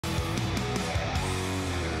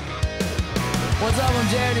What's up? I'm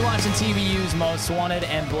Jared. You're watching TVU's Most Wanted,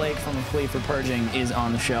 and Blake from Plea for Purging is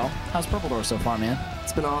on the show. How's Purple Door so far, man?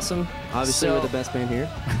 It's been awesome. Obviously, we're the best band here.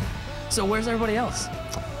 So where's everybody else?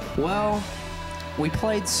 Well, we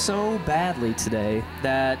played so badly today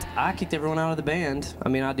that I kicked everyone out of the band. I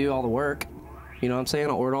mean, I do all the work. You know what I'm saying?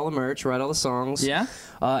 I order all the merch, write all the songs. Yeah?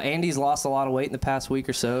 Andy's lost a lot of weight in the past week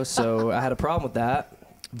or so I had a problem with that.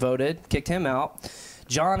 Voted, kicked him out.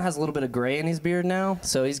 John has a little bit of gray in his beard now,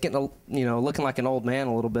 so he's getting, looking like an old man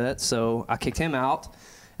a little bit, so I kicked him out.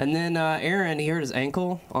 And then Aaron, he hurt his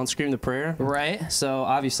ankle on Scream the Prayer. Right. So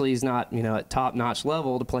obviously he's not, at top-notch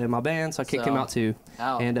level to play in my band, so I kicked him out too.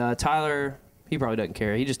 Out. And Tyler, he probably doesn't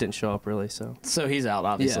care. He just didn't show up really, so. So he's out,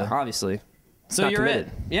 obviously. Yeah, obviously. So you're it.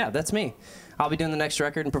 Yeah, that's me. I'll be doing the next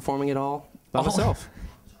record and performing it all by myself.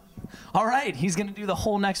 All right, he's going to do the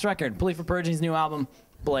whole next record. Plea for Purging's new album,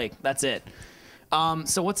 Blake. That's it.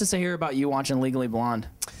 So what's to say here about you watching Legally Blonde?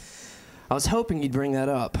 I was hoping you'd bring that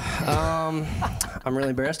up. I'm really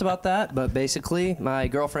embarrassed about that, but basically, my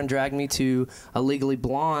girlfriend dragged me to a Legally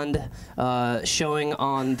Blonde showing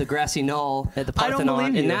on the Grassy Knoll at the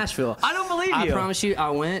Parthenon in Nashville. I don't believe you. I promise you, I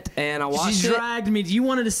went and I watched it. She dragged me. You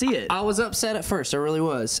wanted to see it. I was upset at first. I really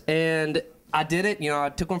was. And I did it. I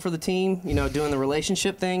took one for the team, doing the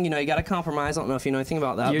relationship thing. You got to compromise. I don't know if you know anything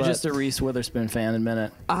about that. You're just a Reese Witherspoon fan,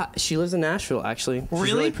 admit it. She lives in Nashville, actually. She's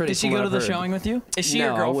really pretty. Did she go to the showing with you? Is she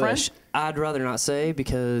your girlfriend? I wish. I'd rather not say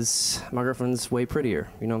because my girlfriend's way prettier.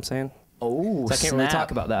 You know what I'm saying? Oh, so I can't really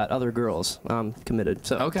talk about that. Other girls. I'm committed.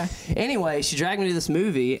 So okay. Anyway, she dragged me to this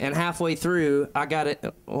movie, and halfway through, I got it.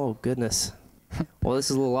 Oh, goodness. Well,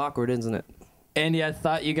 this is a little awkward, isn't it? Andy, I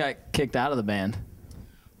thought you got kicked out of the band.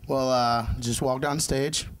 Well, just walked on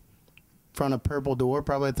stage in front of Purple Door,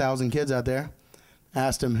 probably 1,000 kids out there.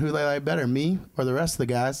 Asked them who they like better, me or the rest of the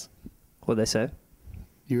guys. What'd they say?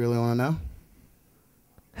 You really want to know?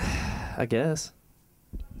 I guess.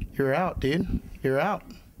 You're out, dude. You're out.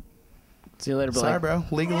 See you later, Blake. Sorry, bro.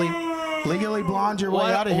 Legally Blonde your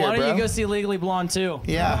way out of here, bro. Why don't you go see Legally Blonde, too?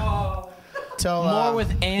 Yeah. Till, more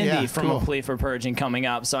with Andy from cool. A Plea for Purging coming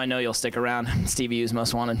up, so I know you'll stick around. It's TVU's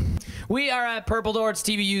Most Wanted. We are at Purple Door. It's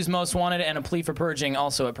TVU's Most Wanted, and A Plea for Purging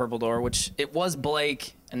also at Purple Door, which it was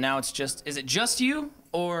Blake, and now it's just... Is it just you,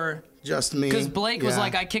 or... Just me. Because Blake was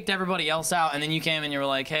like, I kicked everybody else out, and then you came and you were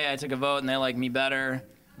like, hey, I took a vote, and they like me better.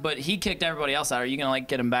 But he kicked everybody else out. Are you going to,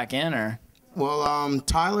 get him back in, or...? Well,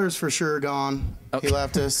 Tyler's for sure gone. Okay. He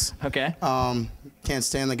left us. Okay. Can't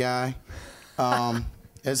stand the guy.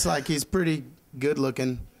 It's like he's pretty good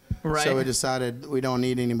looking. Right. So we decided we don't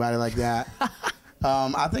need anybody like that.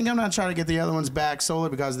 I think I'm not trying to get the other ones back solely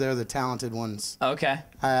because they're the talented ones. Okay.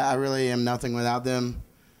 I really am nothing without them.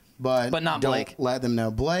 But not don't Blake. Let them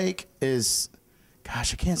know. Blake is,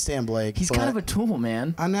 gosh, I can't stand Blake. He's kind of a tool,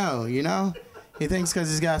 man. I know, He thinks because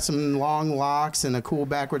he's got some long locks and a cool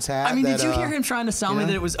backwards hat. I mean, did you hear him trying to sell me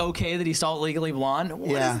that it was okay that he saw Legally Blonde?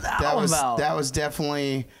 What is that all about? That was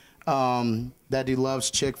definitely that dude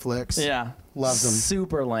loves chick flicks. Yeah. Loves them.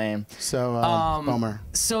 Super lame. So, bummer.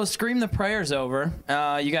 So, Scream the Prayer's over.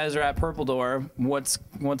 You guys are at Purple Door. What's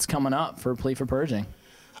coming up for Plea for Purging?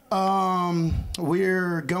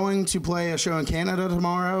 We're going to play a show in Canada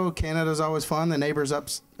tomorrow. Canada's always fun. The neighbors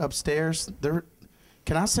upstairs.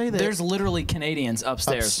 Can I say that? There's literally Canadians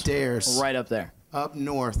upstairs. Upstairs. Right up there. Up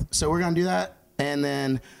north. So we're going to do that. And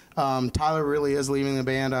then Tyler really is leaving the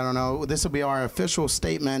band. I don't know. This will be our official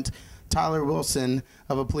statement. Tyler Wilson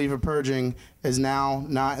of A Plea for Purging is now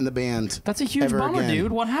not in the band. That's a huge bummer,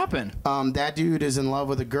 dude. What happened? That dude is in love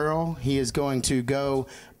with a girl. He is going to go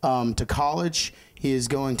to college. He is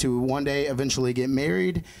going to one day eventually get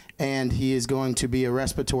married. And he is going to be a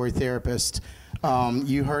respiratory therapist.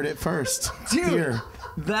 You heard it first. Dude. Here.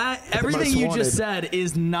 Everything you just said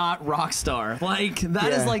is not Rockstar. Like,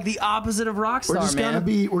 that is like the opposite of Rockstar,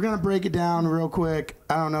 man. We're gonna break it down real quick.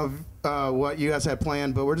 I don't know what you guys had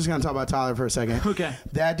planned, but we're just gonna talk about Tyler for a second. Okay.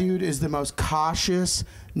 That dude is the most cautious,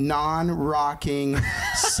 non-rocking,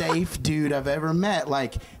 safe dude I've ever met.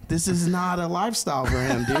 Like, this is not a lifestyle for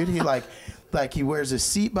him, dude. He wears a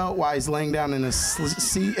seatbelt while he's laying down in a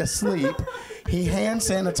seat asleep. He hand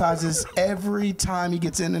sanitizes every time he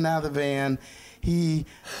gets in and out of the van. He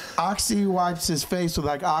oxy wipes his face with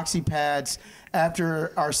oxy pads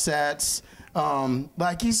after our sets.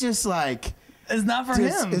 He's just like, it's not for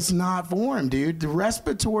him. It's not for him, dude. The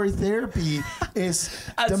respiratory therapy is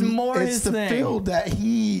the field that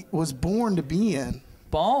he was born to be in.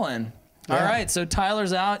 Ballin'. Yeah. All right, so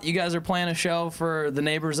Tyler's out. You guys are playing a show for the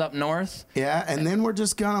neighbors up north. Yeah, and then we're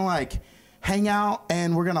just gonna hang out,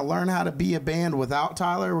 and we're gonna learn how to be a band without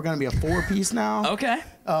Tyler. We're gonna be a four-piece now. Okay.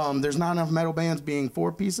 There's not enough metal bands being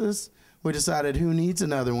four pieces. We decided who needs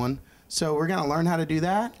another one, So we're gonna learn how to do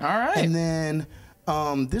that. All right. And then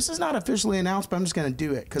this is not officially announced, but I'm just gonna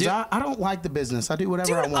do it because I don't like the business. I do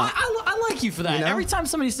whatever I want. I like you for that. You know? Every time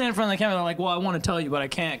somebody stands in front of the camera, they're like, "Well, I want to tell you, but I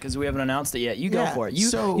can't because we haven't announced it yet." You go for it. You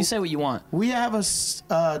say what you want. We have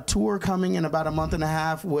a tour coming in about a month and a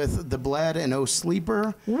half with The Bled and Oh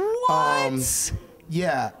Sleeper. What?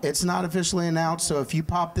 Yeah, it's not officially announced, so if you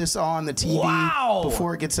pop this on the TV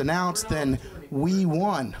before it gets announced, then we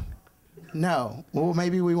won. No. Well,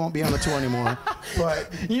 maybe we won't be on the tour anymore. But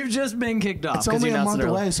you've just been kicked off. It's only a month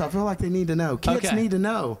away, so I feel like they need to know. Kids need to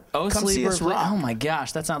know. Oh, Come see us rock. Oh my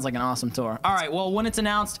gosh, that sounds like an awesome tour. All right, well, when it's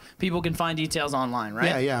announced, people can find details online,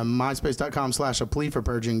 right? Yeah. MySpace.com/a plea for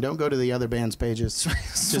purging. Don't go to the other band's pages.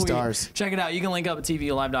 Just ours. Check it out. You can link up at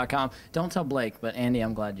TVUlive.com. Don't tell Blake, but Andy,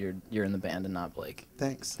 I'm glad you're in the band and not Blake.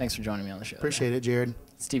 Thanks. Thanks for joining me on the show. Appreciate it, Jared.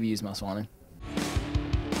 It's TVU's Most Wanted.